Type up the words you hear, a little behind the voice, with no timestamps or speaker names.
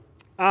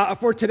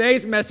For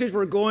today's message,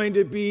 we're going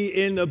to be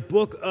in the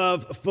book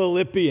of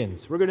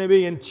Philippians. We're going to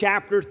be in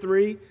chapter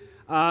 3,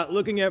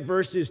 looking at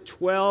verses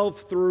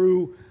 12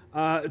 through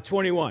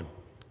 21.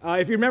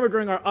 If you remember,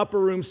 during our upper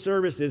room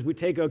services, we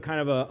take a kind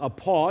of a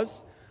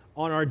pause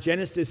on our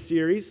Genesis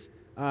series.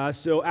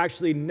 So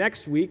actually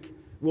next week,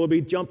 we'll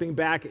be jumping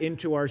back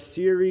into our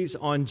series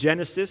on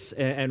Genesis,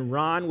 and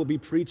Ron will be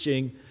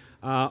preaching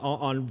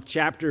on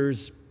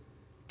chapters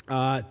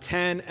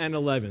 10 and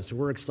 11. So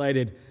we're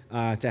excited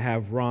to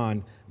have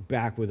Ron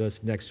back with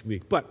us next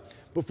week. But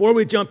before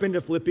we jump into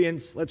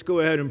Philippians, let's go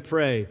ahead and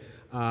pray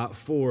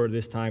for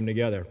this time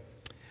together.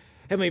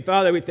 Heavenly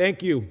Father, we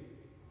thank you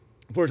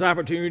for this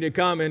opportunity to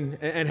come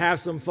and have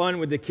some fun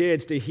with the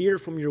kids, to hear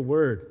from your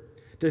word,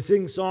 to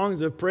sing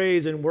songs of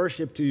praise and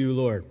worship to you,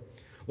 Lord.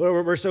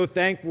 Lord, we're so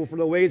thankful for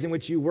the ways in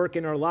which you work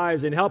in our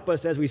lives, and help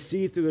us as we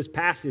see through this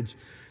passage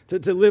to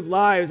live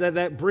lives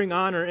that bring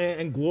honor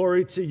and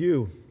glory to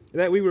you,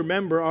 that we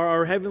remember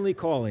our heavenly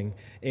calling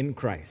in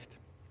Christ.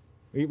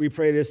 We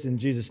pray this in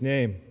Jesus'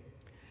 name.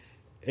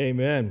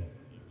 Amen.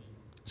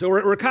 So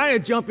we're kind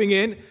of jumping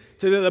in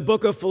to the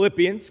book of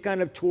Philippians, kind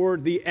of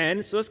toward the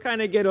end. So let's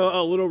kind of get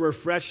a little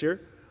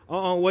refresher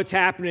on what's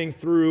happening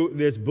through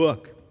this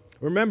book.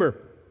 Remember,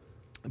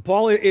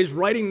 Paul is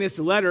writing this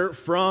letter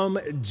from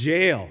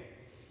jail.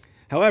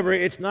 However,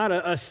 it's not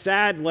a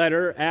sad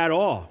letter at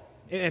all.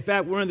 In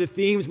fact, one of the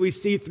themes we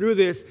see through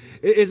this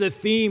is a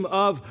theme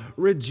of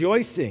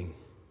rejoicing.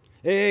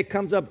 It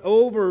comes up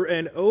over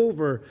and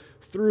over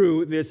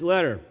through this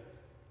letter.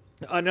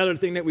 Another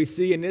thing that we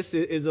see in this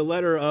is a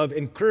letter of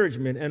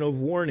encouragement and of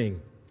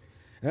warning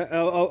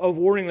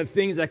the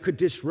things that could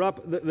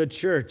disrupt the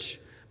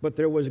church, but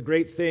there was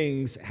great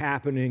things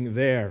happening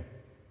there.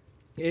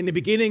 In the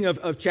beginning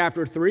of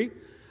chapter 3,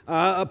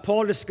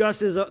 Paul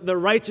discusses the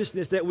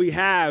righteousness that we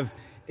have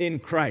in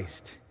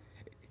Christ.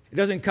 It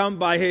doesn't come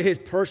by his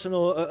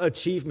personal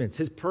achievements,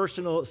 his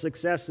personal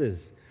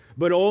successes,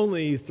 but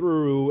only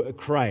through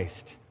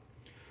Christ.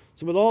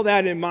 So with all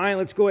that in mind,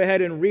 let's go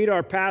ahead and read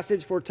our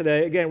passage for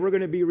today. Again, we're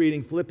going to be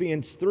reading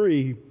Philippians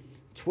 3,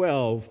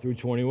 12 through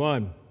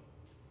 21.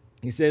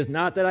 He says,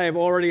 "Not that I have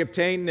already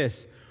obtained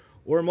this,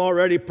 or am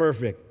already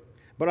perfect,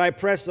 but I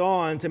press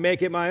on to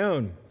make it my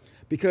own,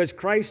 because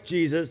Christ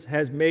Jesus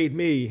has made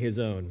me his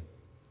own.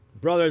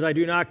 Brothers, I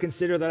do not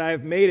consider that I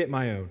have made it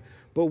my own,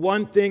 but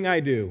one thing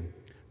I do,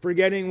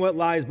 forgetting what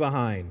lies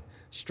behind,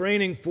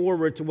 straining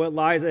forward to what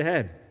lies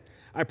ahead.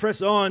 I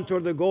press on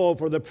toward the goal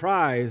for the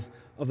prize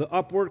of the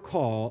upward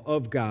call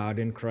of God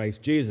in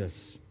Christ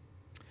Jesus.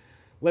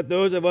 Let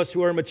those of us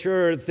who are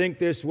mature think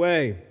this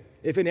way.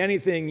 If in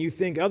anything you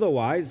think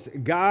otherwise,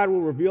 God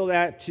will reveal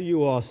that to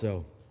you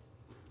also.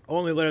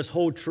 Only let us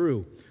hold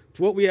true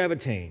to what we have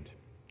attained.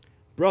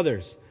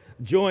 Brothers,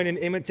 join in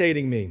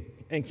imitating me,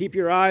 and keep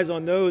your eyes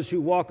on those who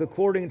walk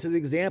according to the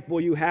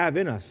example you have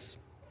in us.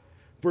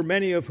 For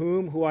many of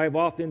whom I have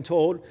often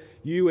told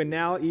you, and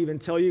now even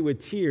tell you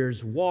with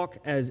tears, walk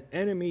as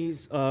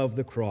enemies of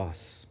the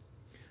cross.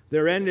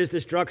 Their end is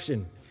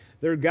destruction.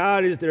 Their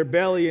God is their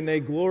belly, and they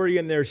glory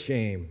in their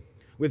shame,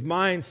 with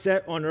minds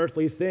set on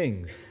earthly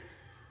things.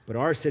 But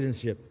our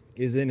citizenship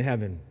is in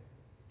heaven,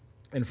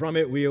 and from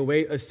it we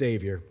await a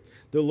Savior,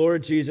 the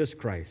Lord Jesus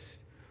Christ,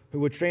 who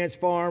will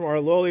transform our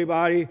lowly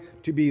body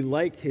to be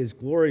like his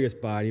glorious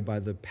body by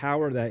the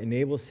power that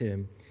enables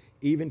him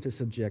even to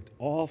subject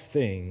all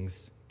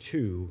things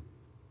to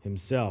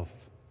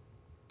himself."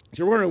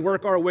 So we're going to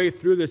work our way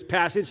through this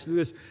passage, through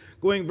this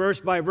going verse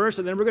by verse,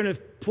 and then we're going to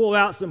pull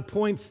out some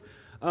points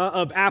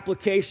of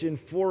application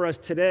for us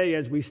today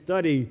as we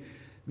study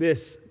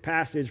this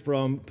passage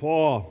from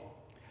Paul.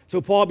 So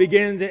Paul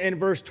begins in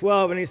verse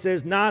 12, and he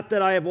says, "Not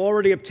that I have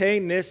already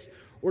obtained this,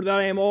 or that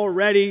I am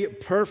already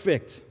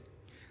perfect."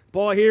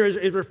 Paul here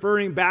is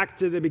referring back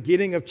to the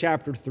beginning of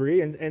chapter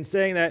 3 and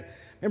saying that,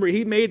 remember,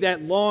 he made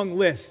that long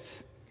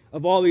list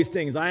of all these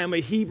things. I am a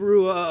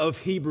Hebrew of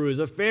Hebrews,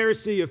 a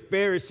Pharisee of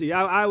Pharisees.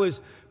 I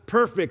was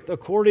perfect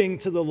according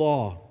to the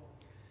law.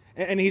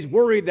 And he's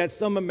worried that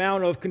some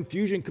amount of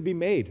confusion could be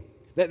made,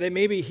 that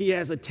maybe he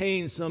has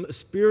attained some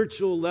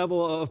spiritual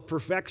level of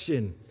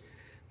perfection.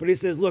 But he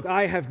says, look,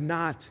 I have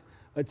not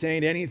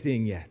attained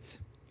anything yet.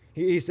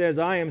 He says,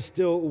 I am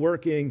still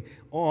working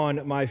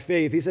on my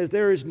faith. He says,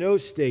 there is no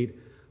state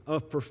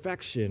of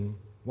perfection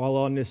while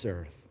on this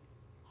earth.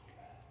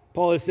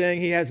 Paul is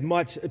saying he has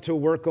much to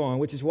work on,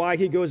 which is why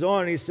he goes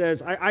on and he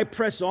says, I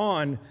press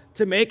on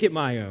to make it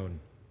my own,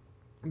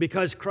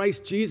 because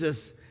Christ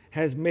Jesus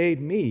has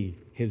made me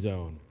his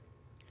own.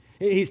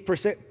 He's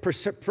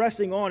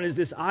pressing on is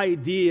this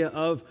idea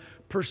of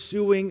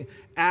pursuing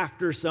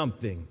after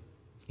something.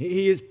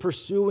 He is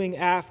pursuing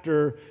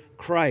after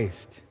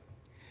Christ.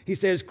 He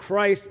says,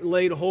 Christ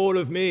laid hold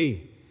of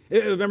me.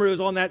 Remember, it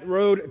was on that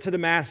road to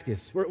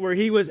Damascus where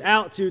he was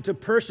out to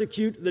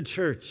persecute the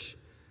church.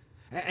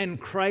 And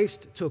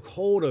Christ took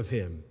hold of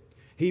him.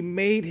 He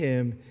made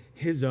him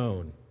his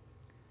own.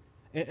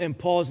 And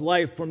Paul's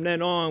life from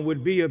then on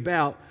would be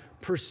about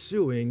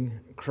pursuing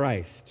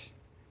Christ.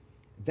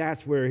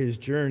 That's where his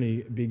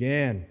journey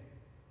began.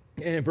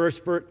 And in verse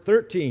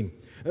 13,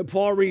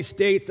 Paul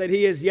restates that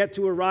he is yet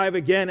to arrive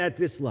again at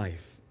this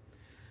life.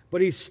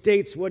 But he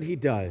states what he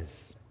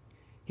does.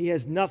 He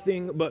has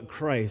nothing but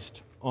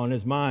Christ on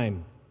his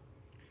mind.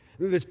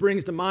 This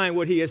brings to mind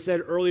what he has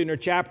said earlier in our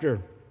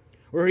chapter,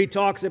 where he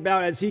talks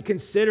about as he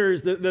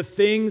considers the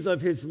things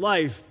of his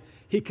life,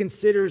 he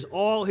considers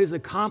all his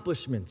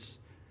accomplishments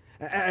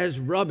as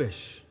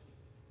rubbish.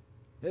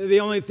 The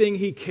only thing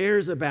he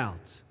cares about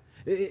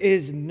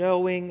is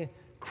knowing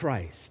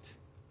Christ.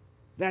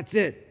 That's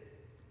it.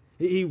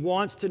 He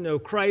wants to know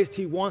Christ.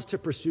 He wants to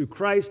pursue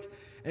Christ.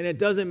 And it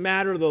doesn't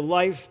matter the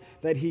life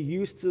that he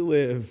used to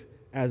live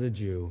as a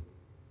Jew.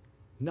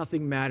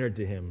 Nothing mattered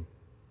to him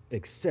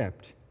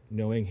except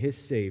knowing his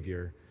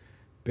Savior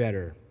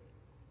better.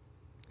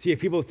 See, if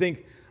people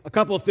think a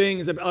couple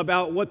things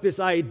about what this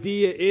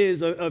idea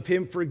is of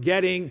him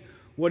forgetting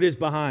what is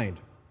behind.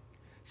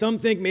 Some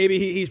think maybe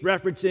he's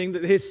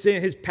referencing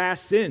his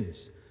past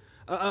sins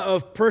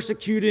of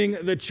persecuting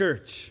the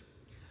church.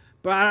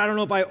 But I don't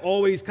know if I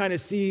always kind of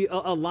see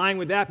a line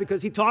with that,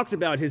 because he talks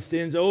about his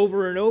sins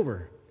over and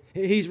over.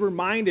 He's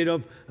reminded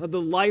of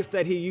the life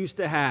that he used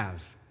to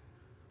have.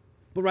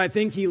 But what I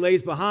think he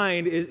lays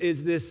behind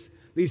is these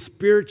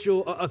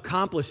spiritual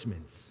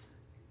accomplishments.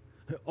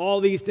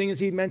 All these things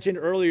he mentioned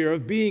earlier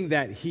of being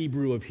that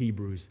Hebrew of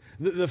Hebrews,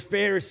 the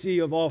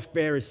Pharisee of all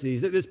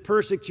Pharisees, this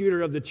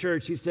persecutor of the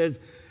church. He says,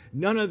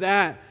 none of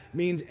that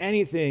means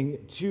anything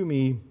to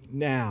me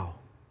now.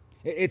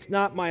 It's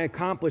not my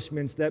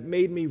accomplishments that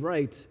made me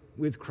right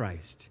with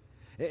Christ.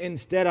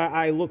 Instead,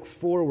 I look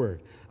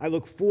forward. I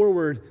look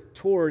forward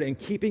toward and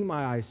keeping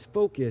my eyes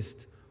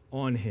focused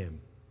on him.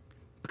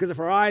 Because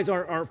if our eyes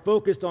aren't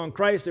focused on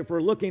Christ, if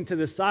we're looking to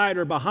the side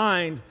or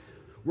behind,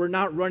 we're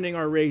not running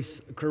our race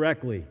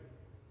correctly.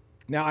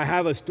 Now, I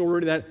have a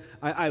story that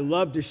I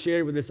love to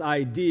share with this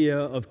idea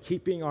of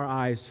keeping our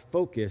eyes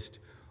focused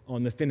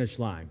on the finish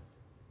line.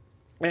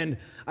 And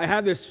I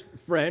have this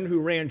friend who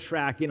ran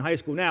track in high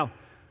school. Now,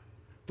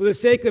 for the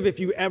sake of if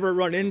you ever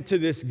run into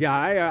this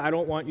guy, I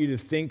don't want you to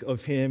think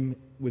of him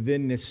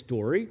within this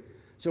story.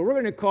 So we're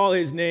going to call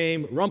his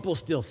name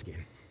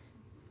Rumpelstiltskin.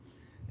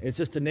 It's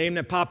just a name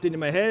that popped into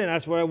my head, and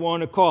that's what I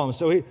want to call him.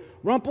 So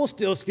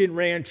Rumpelstiltskin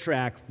ran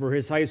track for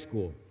his high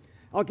school.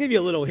 I'll give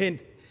you a little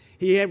hint.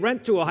 He had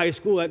went to a high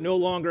school that no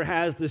longer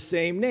has the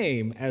same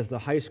name as the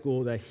high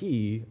school that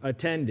he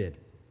attended.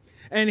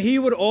 And he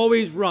would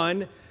always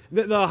run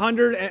the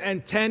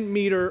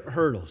 110-meter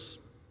hurdles.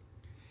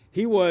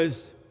 He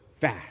was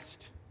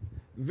fast,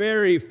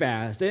 very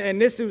fast.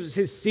 And this was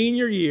his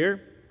senior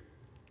year,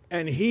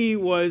 and he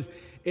was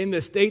in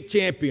the state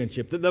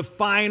championship, the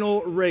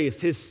final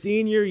race, his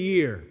senior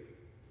year.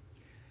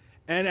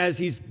 And as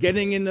he's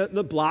getting in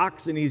the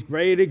blocks and he's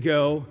ready to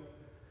go,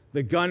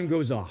 the gun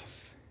goes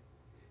off.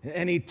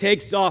 And he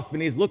takes off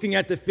and he's looking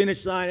at the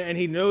finish line, and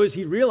he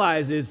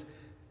realizes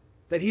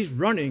that he's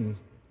running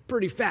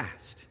pretty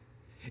fast.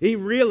 He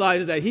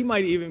realizes that he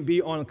might even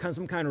be on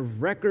some kind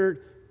of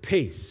record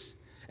pace.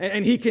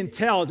 And he can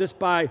tell just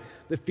by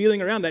the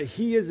feeling around that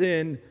he is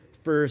in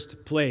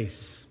first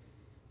place.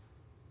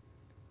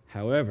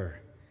 However,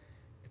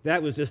 if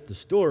that was just a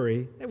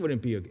story,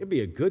 it'd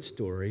be a good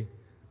story.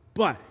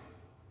 But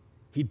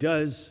he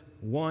does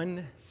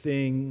one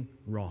thing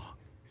wrong.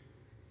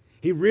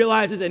 He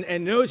realizes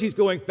and knows he's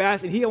going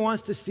fast, and he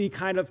wants to see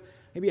kind of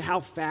maybe how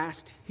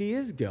fast he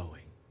is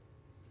going.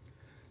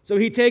 So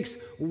he takes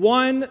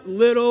one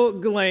little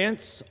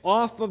glance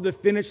off of the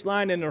finish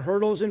line and the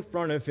hurdles in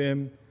front of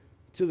him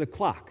to the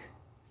clock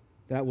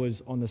that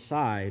was on the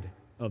side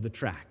of the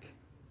track.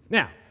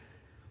 Now,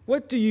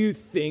 what do you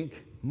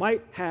think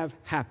might have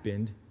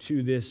happened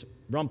to this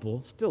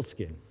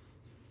Rumpelstiltskin?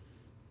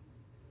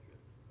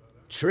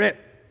 Trip.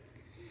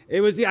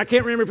 I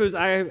can't remember if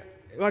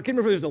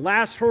it was the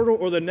last hurdle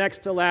or the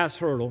next to last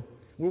hurdle,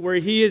 where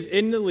he is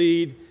in the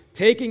lead,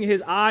 taking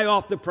his eye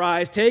off the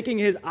prize, taking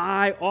his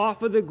eye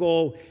off of the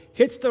goal,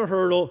 hits the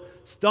hurdle,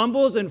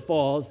 stumbles and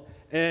falls,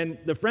 and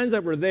the friends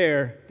that were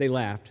there, they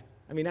laughed.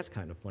 I mean, that's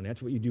kind of funny.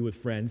 That's what you do with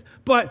friends.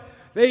 But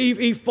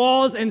he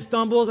falls and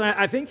stumbles, and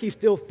I think he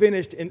still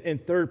finished in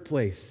third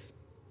place.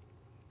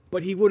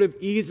 But he would have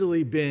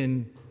easily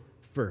been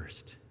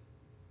first.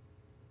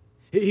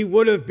 He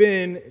would have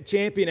been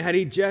champion had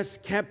he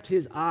just kept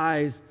his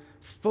eyes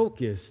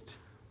focused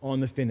on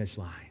the finish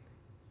line.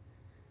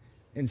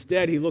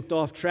 Instead, he looked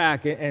off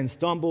track and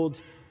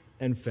stumbled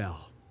and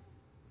fell.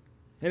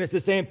 And it's the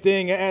same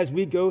thing as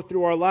we go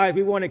through our lives.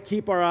 We want to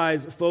keep our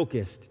eyes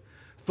focused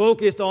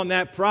on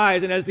that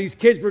prize. And as these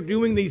kids were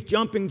doing these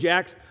jumping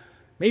jacks,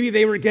 maybe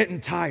they were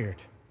getting tired.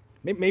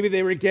 Maybe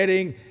they were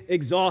getting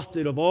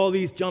exhausted of all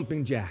these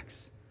jumping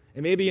jacks.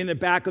 And maybe in the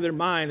back of their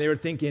mind, they were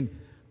thinking,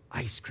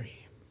 ice cream,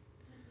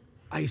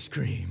 ice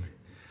cream,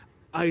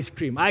 ice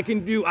cream. I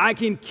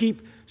can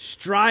keep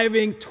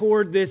striving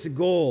toward this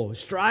goal,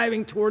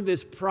 striving toward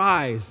this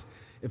prize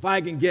if I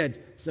can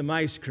get some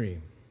ice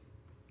cream.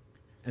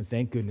 And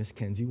thank goodness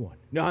Kenzie won.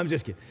 No, I'm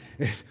just kidding.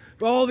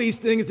 But all these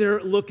things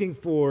they're looking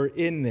for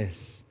in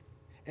this.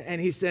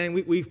 And he's saying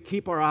we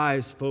keep our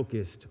eyes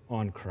focused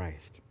on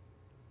Christ.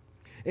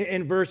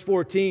 In verse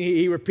 14,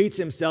 he repeats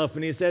himself,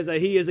 and he says that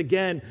he is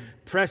again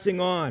pressing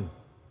on.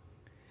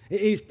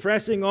 He's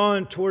pressing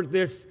on toward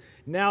this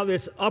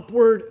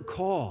upward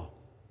call.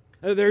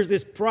 There's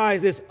this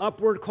prize, this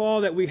upward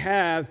call that we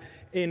have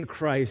in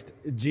Christ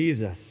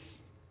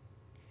Jesus.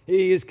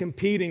 He is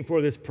competing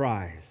for this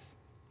prize.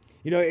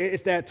 You know,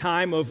 it's that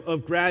time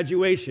of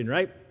graduation,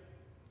 right?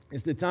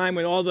 It's the time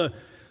when all the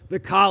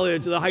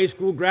college, the high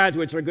school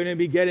graduates are going to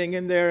be getting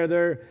in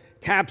their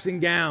caps and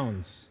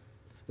gowns.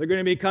 They're going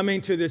to be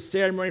coming to this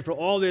ceremony for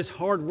all this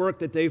hard work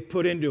that they've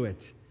put into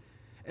it.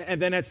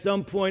 And then at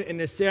some point in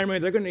the ceremony,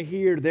 they're going to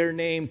hear their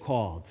name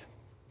called.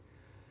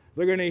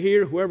 They're going to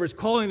hear whoever's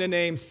calling the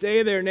name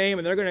say their name,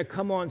 and they're going to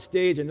come on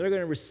stage and they're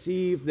going to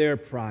receive their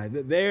prize,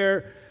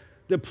 their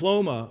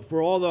diploma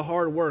for all the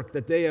hard work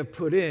that they have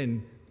put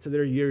in to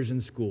their years in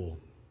school.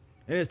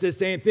 And it's the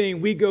same thing.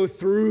 We go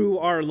through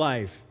our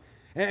life,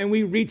 and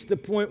we reach the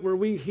point where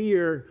we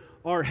hear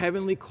our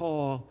heavenly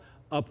call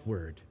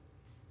upward.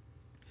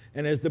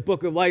 And as the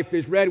book of life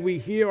is read, we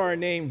hear our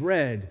name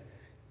read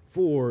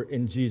for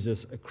in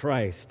Jesus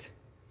Christ.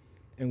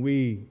 And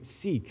we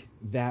seek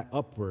that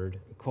upward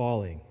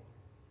calling.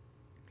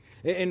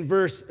 In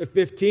verse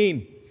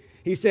 15,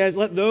 he says,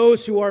 let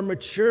those who are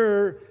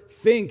mature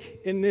think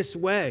in this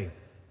way.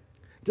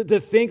 To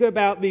think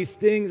about these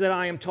things that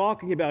I am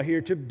talking about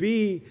here, to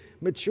be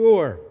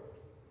mature.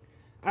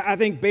 I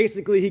think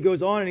basically he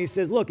goes on and he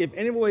says, look, if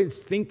anyone's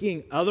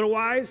thinking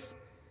otherwise,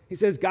 he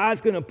says God's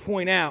going to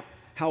point out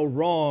how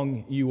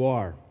wrong you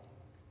are.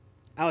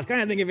 I was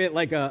kind of thinking of it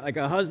like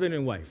a husband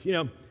and wife. You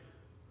know,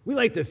 we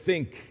like to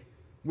think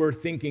we're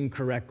thinking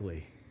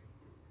correctly.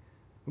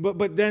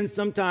 But then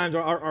sometimes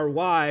our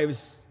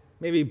wives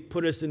maybe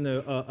put us in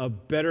a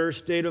better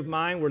state of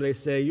mind where they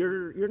say,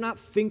 you're not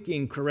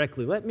thinking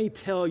correctly. Let me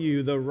tell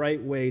you the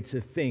right way to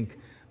think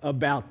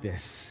about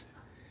this.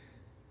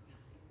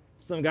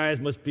 Some guys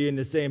must be in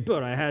the same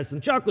boat. I had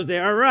some chuckles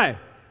there. All right.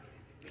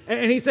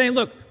 And he's saying,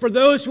 look, for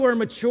those who are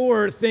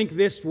mature, think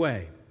this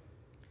way.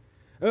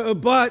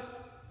 But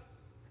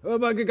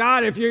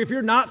God, if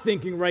you're not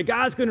thinking right,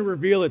 God's going to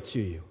reveal it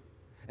to you.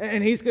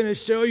 And he's going to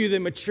show you the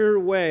mature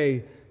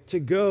way to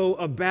go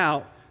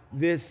about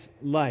this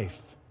life.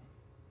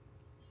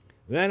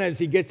 Then as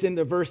he gets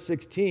into verse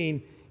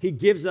 16, he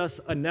gives us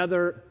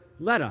another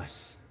let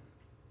us.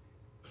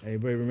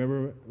 Anybody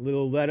remember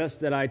little let us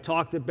that I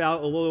talked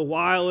about a little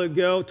while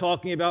ago,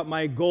 talking about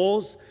my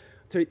goals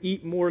to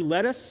eat more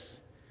lettuce?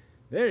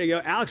 There you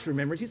go. Alex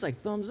remembers. He's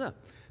like, thumbs up.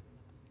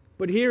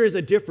 But here is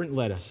a different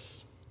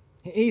lettuce.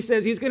 He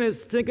says he's going to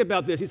think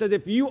about this. He says,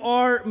 if you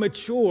are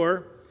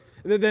mature,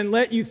 then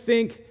let you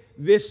think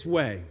this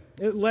way.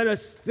 Let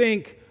us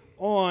think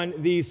on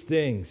these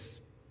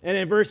things. And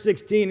in verse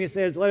 16, he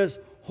says, let us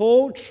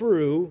hold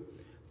true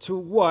to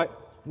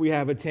what we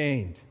have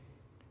attained.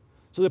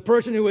 So the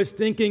person who is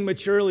thinking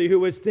maturely,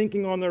 who is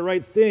thinking on the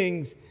right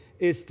things,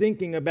 is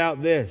thinking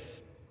about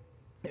this.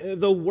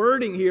 The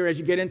wording here, as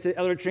you get into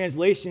other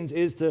translations,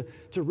 is to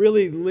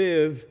really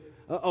live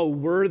a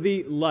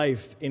worthy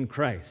life in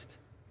Christ.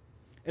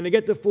 And to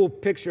get the full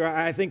picture,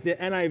 I think the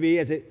NIV,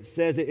 as it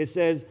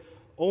says,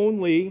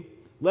 only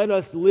let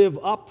us live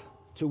up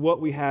to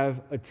what we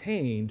have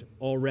attained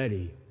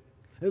already.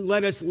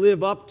 Let us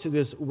live up to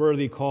this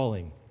worthy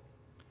calling.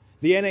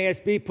 The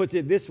NASB puts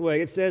it this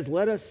way. It says,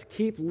 let us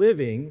keep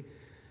living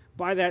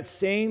by that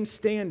same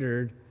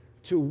standard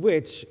to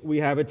which we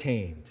have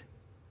attained.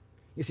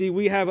 You see,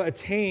 we have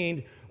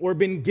attained or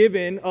been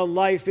given a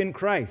life in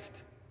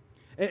Christ,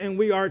 and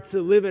we are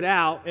to live it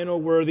out in a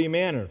worthy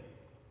manner.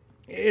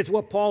 It's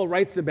what Paul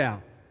writes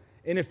about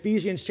in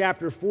Ephesians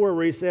chapter 4,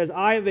 where he says,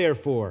 I,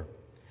 therefore,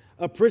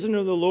 a prisoner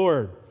of the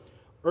Lord,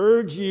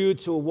 urge you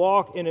to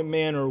walk in a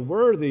manner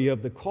worthy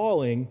of the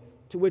calling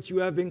to which you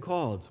have been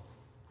called,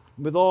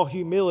 with all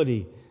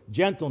humility,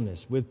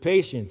 gentleness, with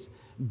patience,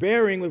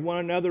 bearing with one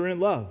another in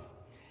love,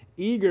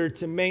 eager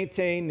to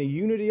maintain the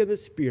unity of the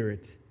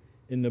Spirit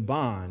in the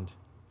bond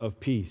of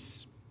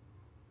peace.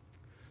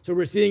 So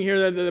we're seeing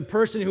here that the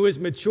person who is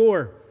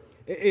mature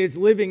is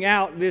living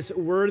out this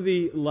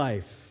worthy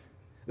life.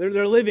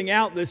 They're living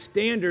out the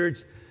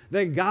standards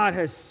that God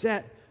has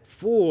set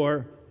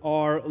for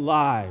our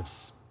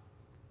lives.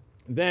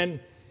 Then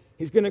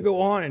he's going to go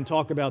on and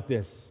talk about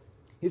this.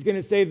 He's going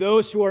to say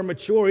those who are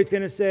mature, he's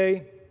going to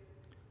say,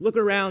 look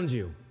around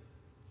you.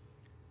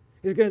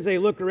 He's going to say,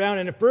 look around.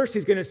 And at first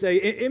he's going to say,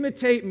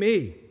 imitate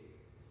me.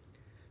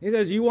 He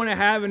says, you want to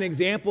have an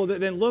example,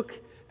 then look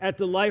at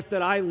the life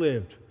that I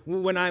lived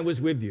when I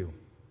was with you.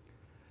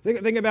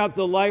 Think about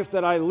the life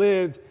that I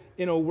lived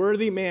in a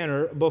worthy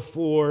manner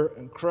before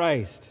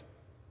Christ.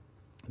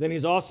 Then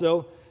he's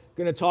also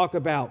going to talk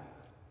about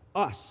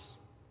us.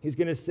 He's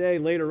going to say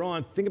later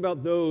on, think about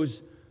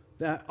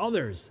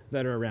others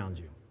that are around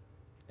you.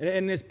 And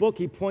in this book,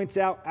 he points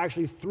out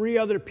actually 3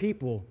 other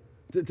people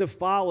to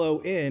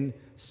follow in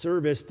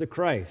service to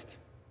Christ.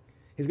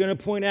 He's going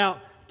to point out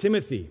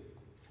Timothy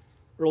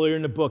earlier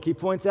in the book. He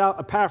points out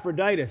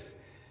Epaphroditus,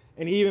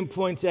 and he even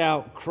points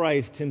out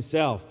Christ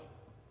himself.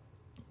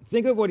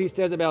 Think of what he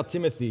says about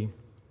Timothy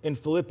in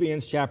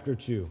Philippians chapter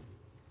 2.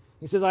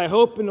 He says, I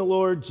hope in the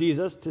Lord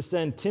Jesus to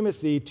send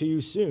Timothy to you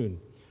soon,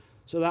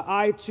 so that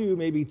I too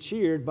may be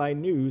cheered by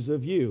news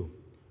of you.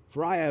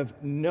 For I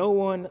have no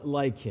one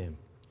like him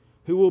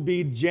who will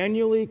be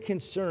genuinely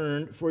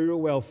concerned for your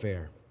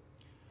welfare.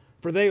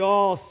 For they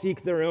all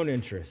seek their own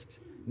interest,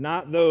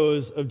 not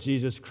those of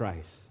Jesus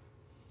Christ.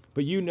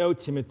 But you know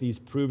Timothy's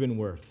proven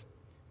worth,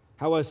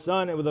 how as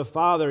son and with a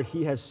father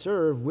he has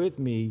served with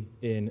me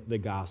in the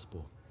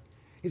gospel.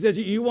 He says,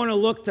 you want to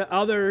look to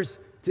others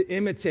to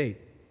imitate.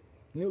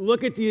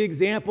 Look at the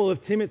example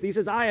of Timothy. He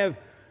says, I have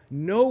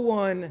no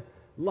one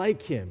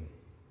like him,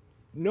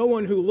 no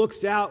one who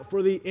looks out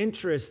for the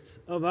interests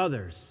of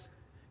others,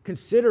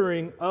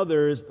 considering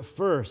others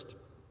first.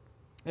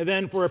 And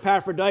then for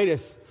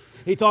Epaphroditus,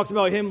 he talks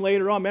about him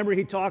later on. Remember,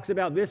 he talks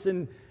about this,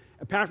 and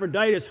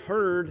Epaphroditus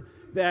heard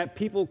that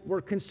people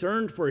were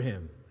concerned for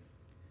him.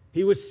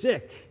 He was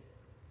sick.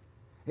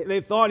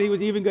 They thought he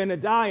was even going to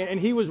die, and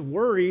he was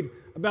worried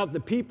about the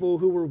people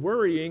who were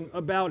worrying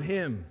about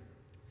him.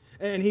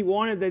 And he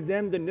wanted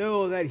them to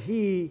know that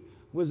he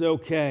was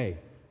okay.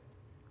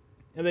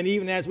 And then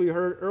even as we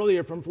heard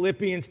earlier from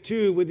Philippians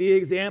 2, with the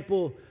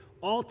example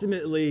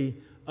ultimately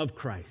of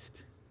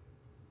Christ,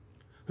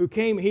 who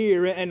came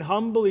here and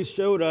humbly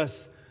showed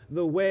us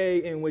the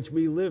way in which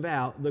we live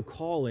out the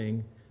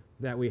calling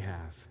that we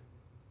have.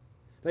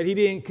 That he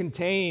didn't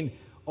contain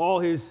all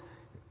his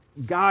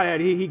Godhead.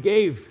 He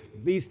gave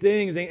these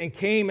things and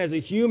came as a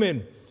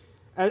human,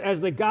 as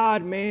the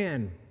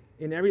God-man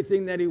in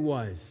everything that he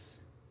was,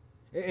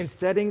 and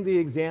setting the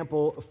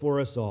example for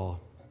us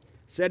all,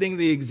 setting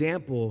the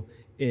example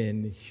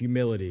in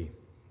humility.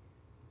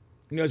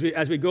 You know,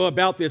 as we go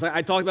about this,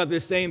 I talked about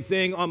this same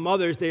thing on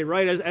Mother's Day,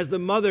 right? As the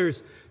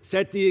mothers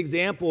set the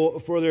example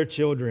for their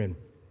children.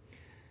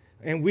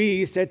 And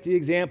we set the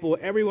example,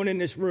 everyone in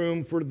this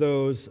room, for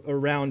those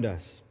around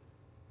us.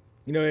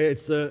 You know,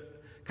 it's the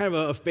kind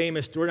of a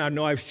famous story. I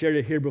know I've shared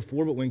it here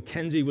before, but when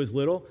Kenzie was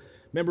little,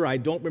 remember, I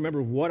don't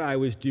remember what I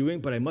was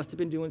doing, but I must have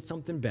been doing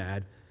something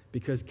bad,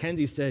 because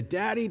Kenzie said,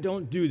 Daddy,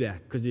 don't do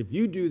that, because if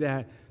you do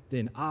that,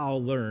 then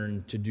I'll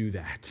learn to do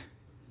that.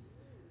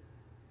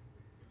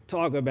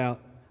 Talk about,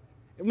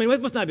 I mean,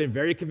 it must not have been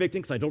very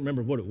convicting, because I don't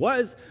remember what it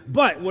was,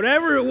 but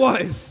whatever it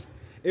was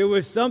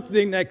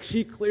something that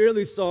she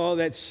clearly saw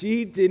that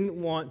she didn't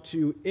want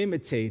to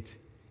imitate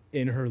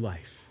in her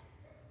life.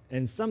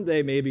 And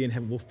someday, maybe in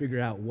heaven, we'll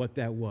figure out what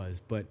that was.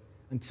 But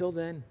until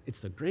then,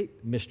 it's a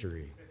great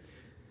mystery.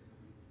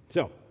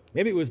 So,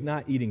 maybe it was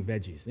not eating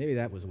veggies. Maybe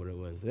that was what it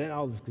was.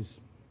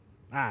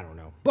 I don't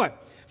know.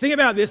 But think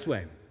about it this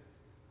way.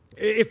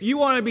 If you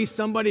want to be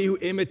somebody who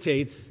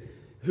imitates,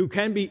 who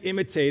can be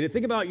imitated,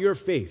 think about your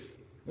faith.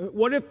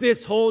 What if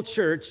this whole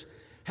church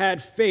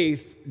had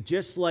faith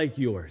just like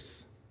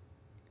yours?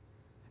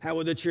 How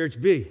would the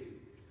church be?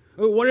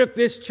 What if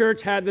this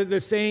church had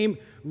the same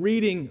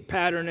reading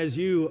pattern as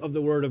you of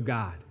the Word of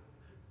God?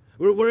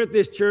 What if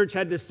this church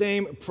had the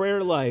same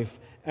prayer life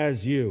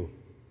as you?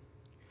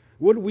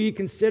 Would we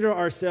consider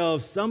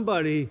ourselves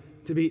somebody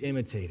to be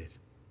imitated?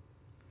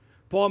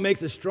 Paul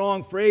makes a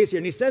strong phrase here,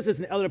 and he says this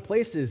in other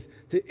places,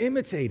 to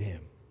imitate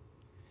him.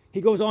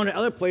 He goes on in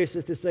other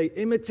places to say,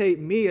 imitate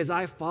me as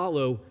I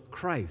follow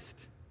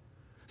Christ.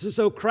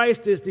 So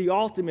Christ is the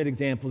ultimate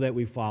example that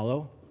we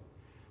follow,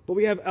 but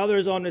we have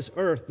others on this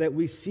earth that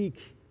we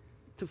seek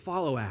to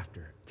follow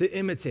after, to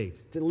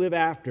imitate, to live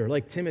after,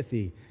 like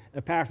Timothy,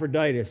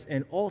 Epaphroditus,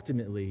 and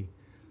ultimately,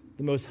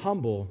 the most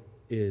humble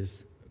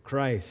is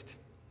Christ.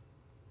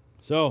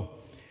 So,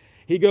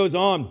 he goes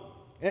on,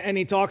 and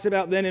he talks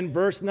about then in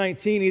verse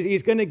 19,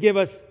 he's going to give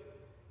us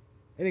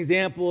an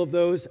example of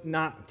those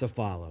not to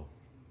follow.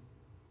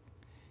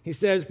 He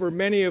says, for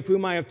many of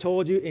whom I have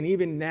told you, and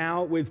even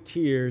now with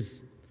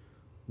tears,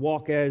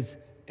 walk as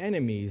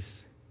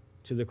enemies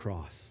to the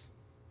cross.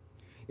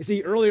 You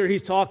see, earlier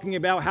he's talking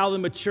about how the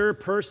mature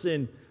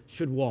person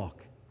should walk,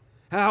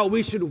 how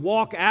we should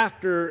walk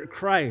after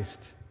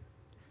Christ.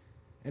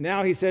 And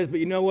now he says, but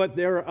you know what?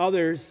 There are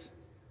others.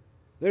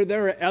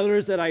 There are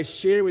others that I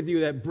share with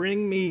you that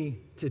bring me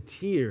to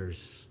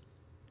tears,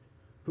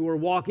 who are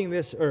walking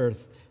this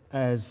earth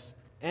as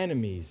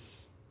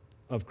enemies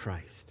of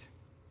Christ.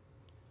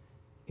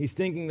 He's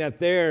thinking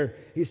that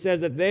he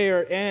says that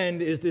their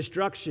end is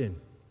destruction.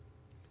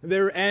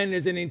 Their end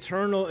is an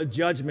eternal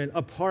judgment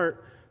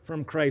apart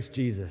from Christ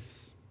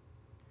Jesus.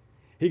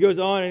 He goes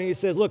on and he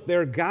says, look,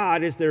 their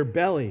God is their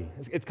belly.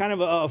 It's kind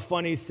of a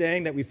funny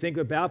saying that we think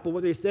about, but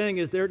what they're saying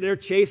is they're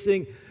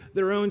chasing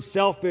their own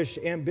selfish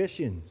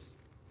ambitions.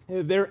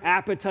 Their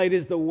appetite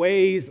is the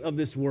ways of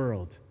this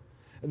world.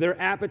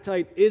 Their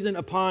appetite isn't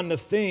upon the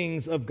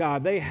things of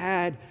God. They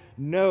had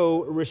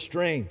no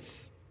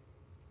restraints.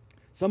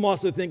 Some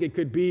also think it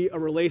could be a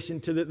relation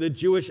to the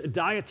Jewish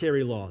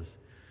dietary laws.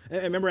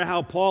 And remember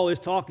how Paul is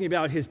talking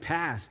about his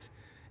past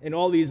and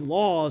all these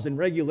laws and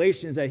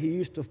regulations that he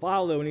used to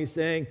follow, and he's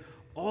saying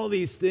all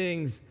these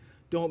things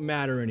don't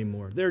matter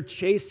anymore. They're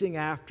chasing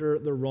after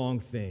the wrong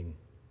thing.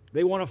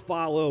 They want to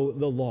follow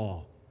the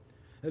law.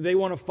 They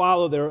want to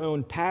follow their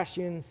own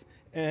passions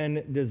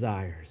and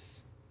desires.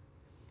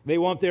 They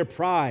want their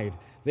pride,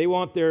 They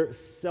want their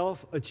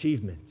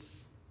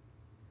self-achievements.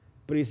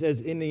 But he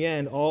says, in the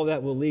end, all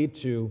that will lead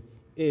to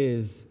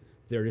is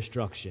their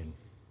destruction.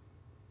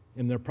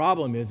 And their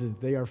problem is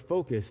that they are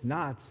focused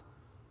not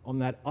on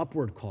that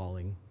upward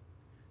calling,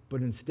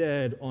 but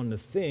instead on the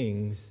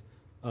things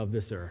of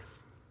this earth.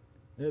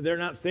 They're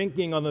not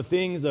thinking on the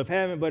things of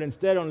heaven, but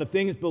instead on the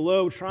things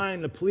below,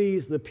 trying to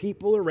please the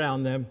people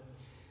around them.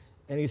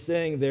 And he's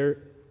saying their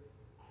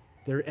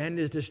end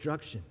is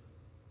destruction.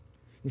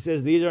 He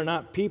says these are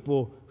not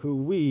people who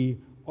we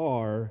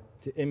are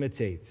to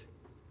imitate.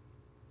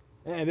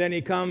 And then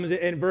he comes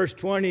in verse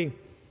 20, and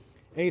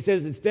he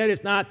says instead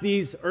it's not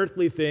these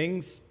earthly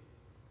things.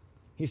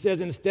 He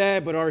says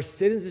instead, but our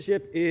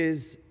citizenship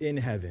is in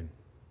heaven.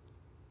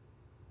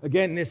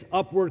 Again, this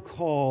upward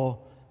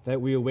call that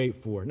we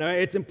await for. Now,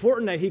 it's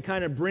important that he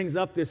kind of brings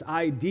up this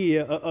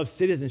idea of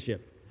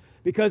citizenship.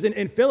 Because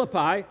in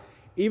Philippi,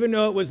 even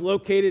though it was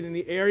located in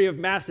the area of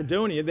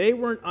Macedonia, they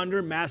weren't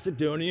under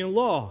Macedonian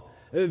law.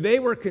 They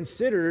were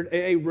considered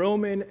a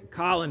Roman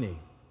colony.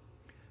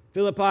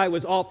 Philippi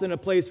was often a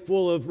place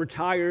full of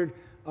retired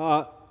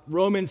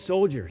Roman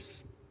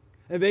soldiers.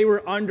 And they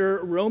were under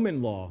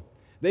Roman law.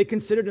 They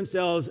considered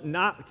themselves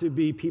not to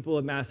be people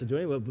of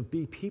Macedonia, but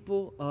be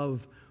people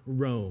of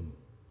Rome.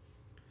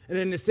 And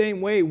in the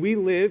same way, we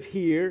live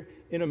here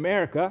in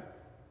America,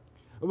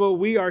 but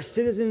we are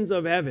citizens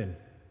of heaven.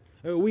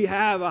 We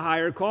have a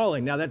higher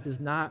calling. Now, that does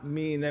not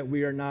mean that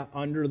we are not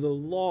under the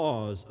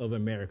laws of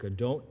America.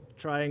 Don't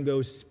try and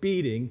go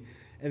speeding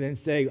and then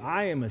say,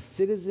 I am a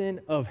citizen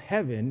of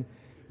heaven.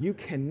 You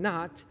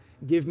cannot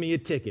give me a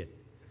ticket.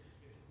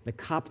 The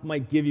cop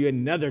might give you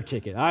another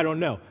ticket. I don't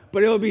know.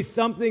 But it'll be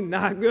something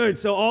not good.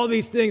 So all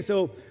these things.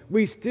 So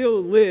we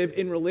still live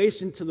in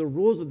relation to the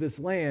rules of this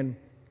land.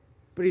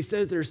 But he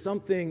says there's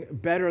something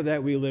better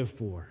that we live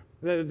for.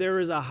 That there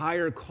is a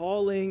higher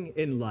calling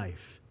in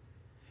life.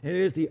 And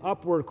it is the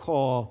upward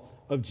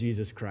call of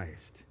Jesus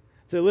Christ.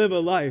 To live a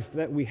life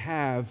that we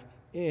have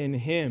in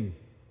him.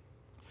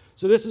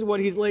 So this is what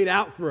he's laid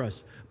out for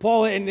us.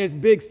 Paul, in this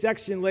big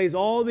section, lays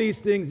all these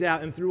things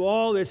out. And through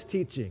all this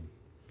teaching.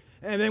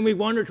 And then we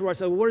wonder to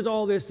ourselves, what does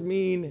all this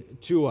mean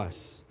to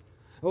us?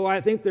 Oh,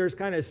 I think there's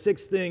kind of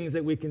 6 things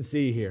that we can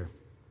see here.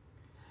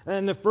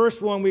 And the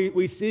first one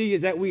we see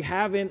is that we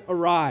haven't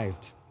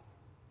arrived.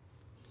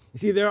 You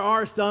see, there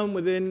are some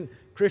within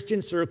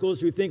Christian circles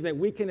who think that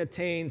we can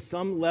attain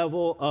some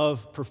level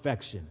of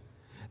perfection,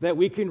 that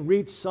we can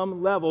reach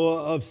some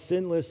level of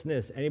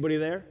sinlessness. Anybody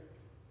there?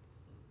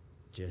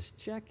 Just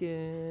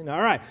checking.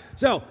 All right.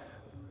 So,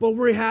 but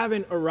we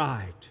haven't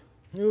arrived.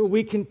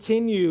 We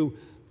continue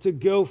to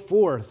go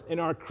forth in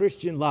our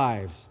Christian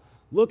lives,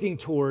 looking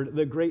toward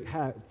the great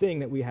thing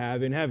that we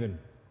have in heaven.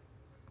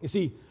 You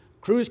see,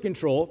 cruise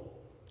control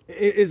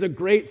is a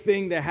great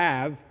thing to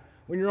have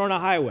when you're on a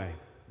highway.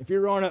 If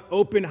you're on an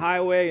open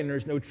highway and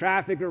there's no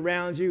traffic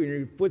around you and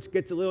your foot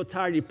gets a little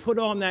tired, you put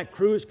on that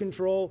cruise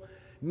control,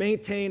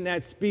 maintain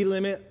that speed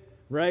limit,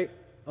 right,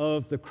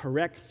 of the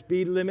correct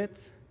speed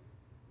limit.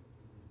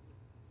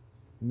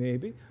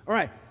 Maybe. All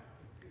right.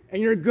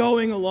 And you're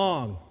going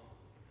along.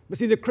 But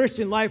see, the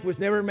Christian life was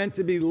never meant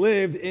to be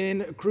lived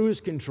in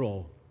cruise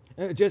control,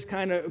 just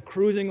kind of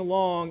cruising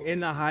along in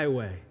the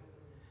highway.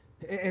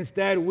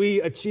 Instead,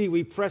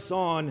 we press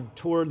on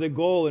toward the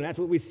goal, and that's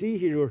what we see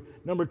here.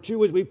 Number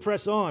 2 is we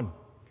press on.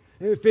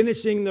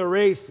 Finishing the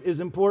race is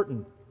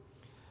important.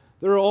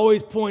 There are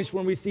always points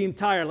when we seem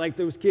tired, like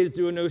those kids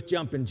doing those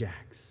jumping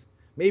jacks.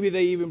 Maybe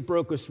they even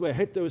broke a sweat,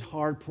 hit those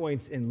hard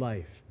points in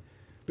life.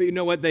 But you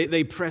know what?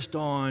 They pressed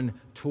on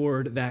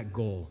toward that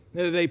goal.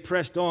 They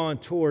pressed on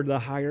toward the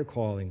higher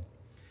calling.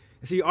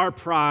 You see, our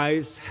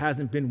prize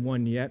hasn't been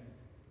won yet.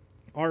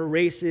 Our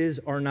races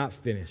are not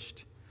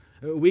finished.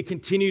 We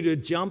continue to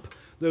jump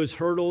those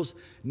hurdles,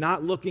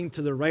 not looking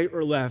to the right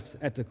or left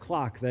at the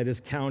clock that is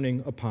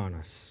counting upon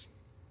us.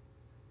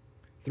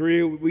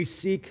 3, we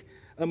seek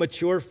a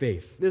mature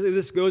faith.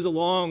 This goes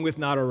along with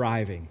not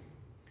arriving.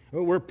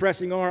 We're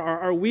pressing on.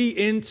 Are we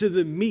into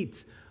the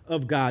meat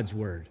of God's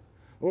word?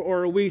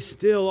 Or are we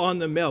still on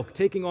the milk,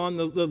 taking on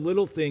the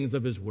little things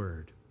of his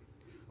word?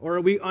 Or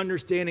are we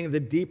understanding the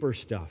deeper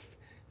stuff,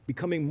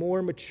 becoming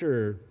more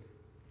mature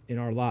in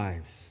our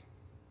lives?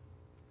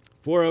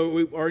 4,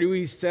 or do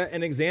we set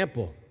an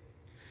example?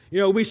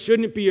 You know, we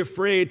shouldn't be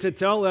afraid to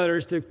tell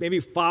others to maybe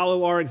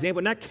follow our example.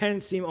 And that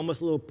can seem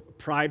almost a little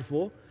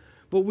prideful,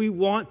 but we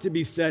want to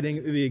be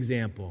setting the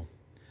example.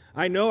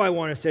 I know I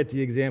want to set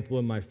the example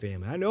in my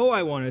family. I know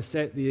I want to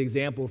set the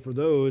example for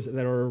those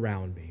that are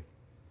around me.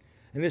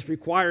 And this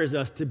requires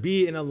us to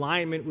be in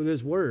alignment with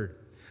his word,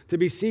 to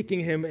be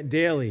seeking him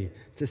daily,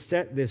 to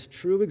set this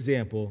true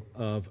example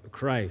of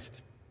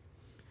Christ.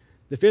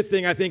 The 5th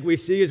thing I think we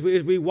see is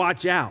we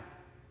watch out.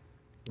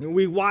 And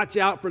we watch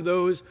out for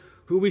those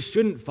who we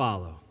shouldn't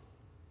follow.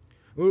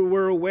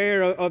 We're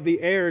aware of the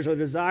errors or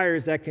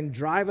desires that can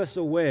drive us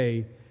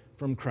away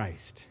from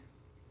Christ.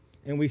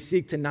 And we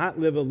seek to not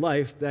live a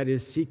life that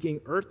is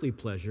seeking earthly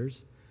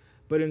pleasures,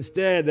 but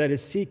instead that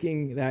is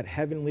seeking that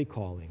heavenly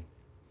calling.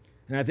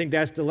 And I think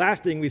that's the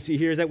last thing we see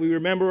here is that we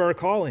remember our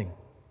calling.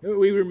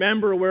 We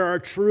remember where our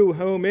true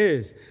home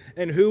is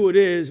and who it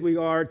is we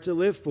are to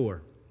live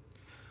for.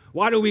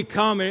 Why do we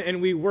come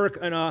and we work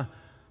in a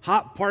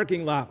hot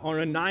parking lot on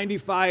a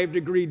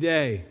 95-degree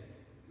day?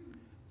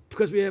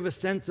 Because we have a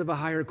sense of a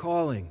higher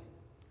calling.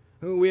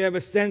 We have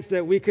a sense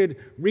that we could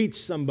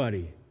reach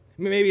somebody.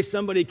 Maybe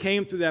somebody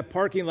came through that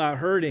parking lot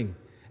hurting,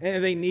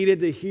 and they needed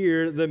to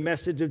hear the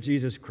message of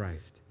Jesus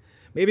Christ.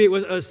 Maybe it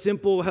was a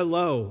simple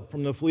hello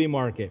from the flea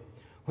market.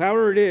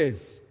 However it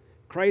is,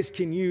 Christ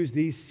can use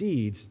these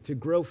seeds to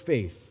grow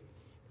faith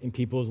in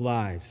people's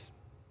lives.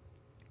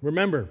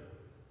 Remember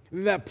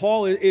that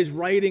Paul is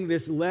writing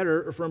this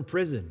letter from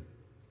prison.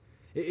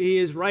 He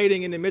is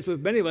writing in the midst of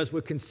what many of us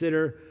would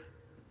consider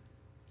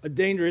a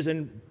dangerous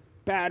and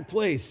bad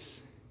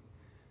place.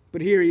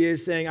 But here he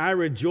is saying, I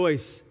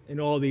rejoice in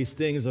all these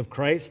things of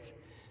Christ.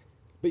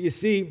 But you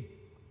see,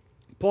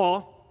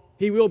 Paul,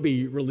 he will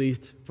be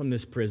released from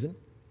this prison.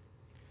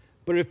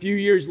 But a few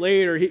years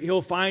later,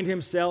 he'll find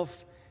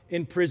himself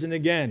in prison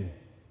again.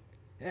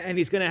 And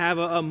he's going to have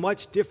a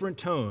much different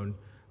tone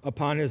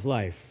upon his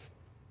life.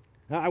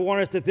 I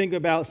want us to think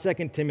about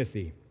 2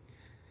 Timothy.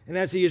 And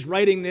as he is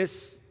writing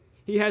this,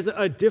 he has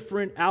a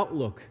different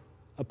outlook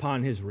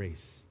upon his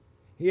race.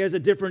 He has a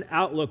different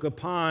outlook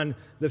upon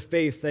the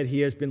faith that he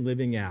has been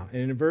living out.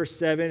 And in verse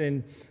 7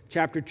 in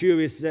chapter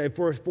 2,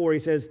 4, he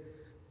says,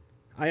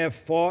 I have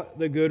fought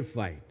the good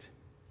fight.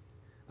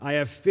 I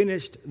have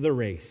finished the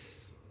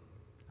race.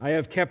 I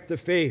have kept the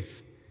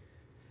faith.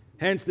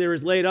 Hence there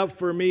is laid up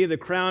for me the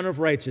crown of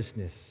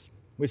righteousness,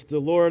 which the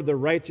Lord, the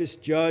righteous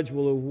judge,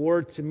 will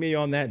award to me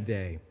on that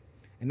day.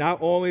 And not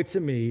only to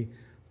me,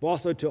 but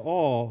also to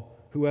all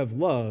who have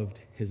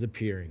loved his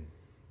appearing.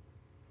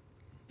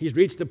 He's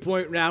reached the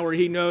point now where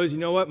he knows, you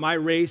know what, my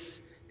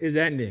race is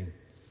ending.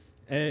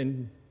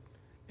 And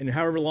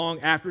however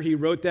long after he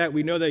wrote that,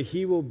 we know that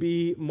he will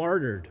be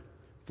martyred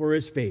for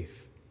his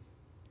faith.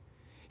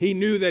 He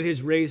knew that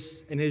his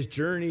race and his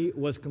journey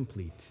was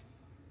complete.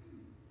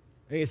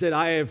 And he said,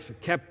 I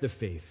have kept the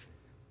faith.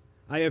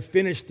 I have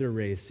finished the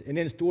race. And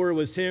in store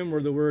was him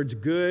were the words,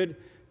 good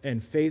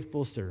and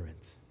faithful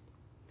servant.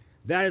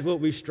 That is what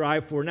we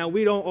strive for. Now,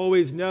 we don't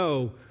always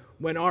know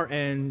when our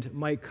end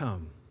might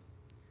come.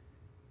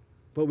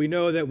 But we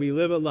know that we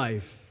live a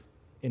life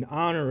in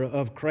honor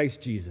of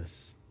Christ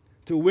Jesus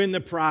to win the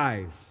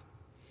prize.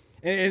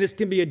 And this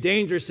can be a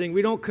dangerous thing.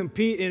 We don't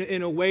compete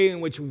in a way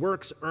in which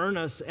works earn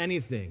us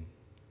anything.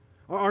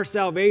 Our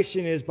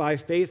salvation is by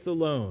faith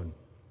alone.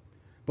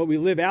 But we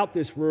live out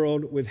this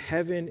world with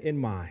heaven in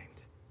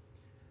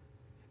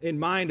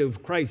mind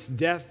of Christ's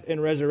death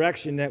and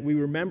resurrection that we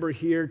remember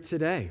here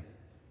today.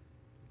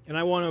 And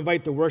I want to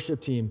invite the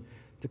worship team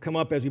to come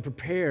up as we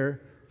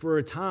prepare for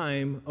a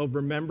time of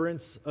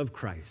remembrance of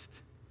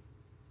Christ.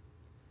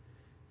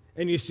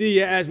 And you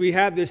see, as we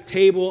have this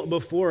table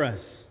before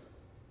us,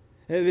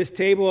 this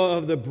table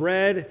of the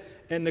bread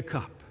and the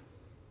cup,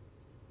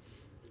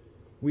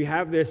 we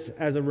have this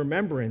as a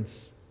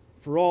remembrance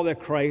for all that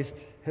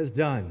Christ has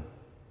done.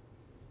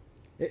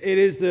 It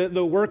is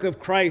the work of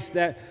Christ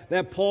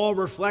that Paul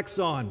reflects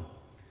on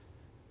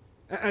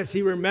as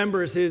he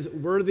remembers his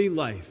worthy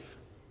life.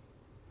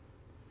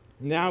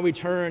 Now we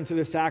turn to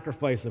the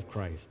sacrifice of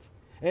Christ.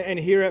 And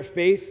here at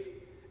Faith,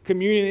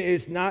 communion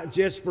is not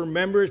just for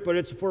members, but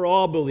it's for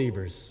all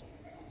believers.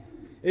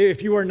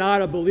 If you are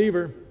not a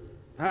believer,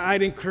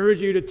 I'd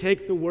encourage you to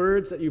take the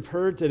words that you've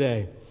heard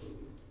today,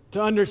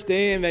 to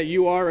understand that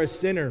you are a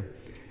sinner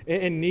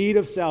in need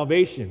of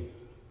salvation,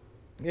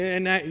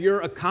 and that your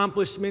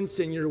accomplishments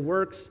and your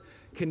works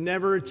can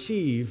never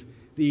achieve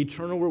the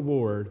eternal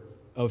reward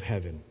of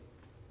heaven.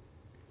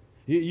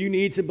 You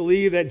need to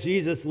believe that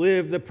Jesus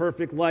lived the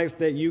perfect life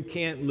that you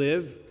can't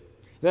live,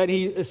 that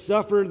he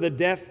suffered the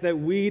death that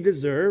we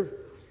deserve.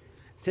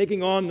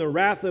 Taking on the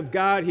wrath of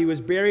God, he was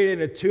buried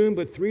in a tomb,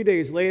 but 3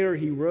 days later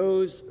he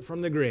rose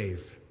from the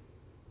grave.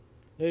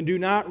 And do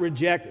not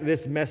reject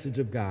this message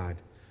of God.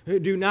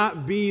 Do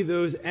not be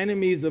those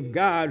enemies of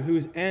God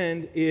whose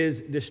end is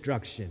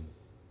destruction.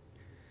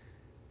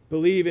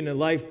 Believe in the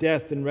life,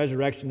 death, and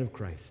resurrection of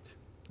Christ.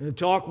 And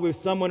talk with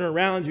someone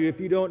around you if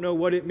you don't know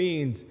what it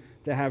means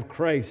to have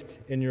Christ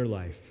in your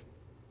life.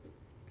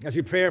 As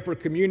we pray for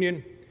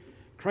communion,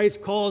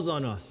 Christ calls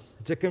on us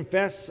to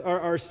confess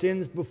our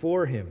sins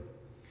before him.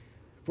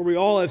 For we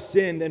all have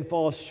sinned and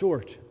fall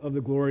short of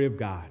the glory of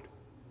God.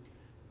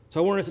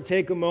 So I want us to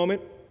take a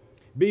moment,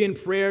 be in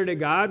prayer to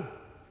God,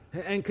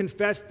 and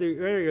confess the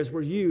areas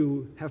where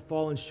you have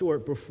fallen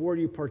short before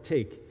you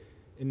partake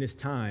in this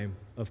time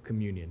of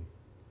communion.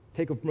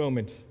 Take a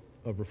moment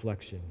of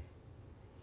reflection.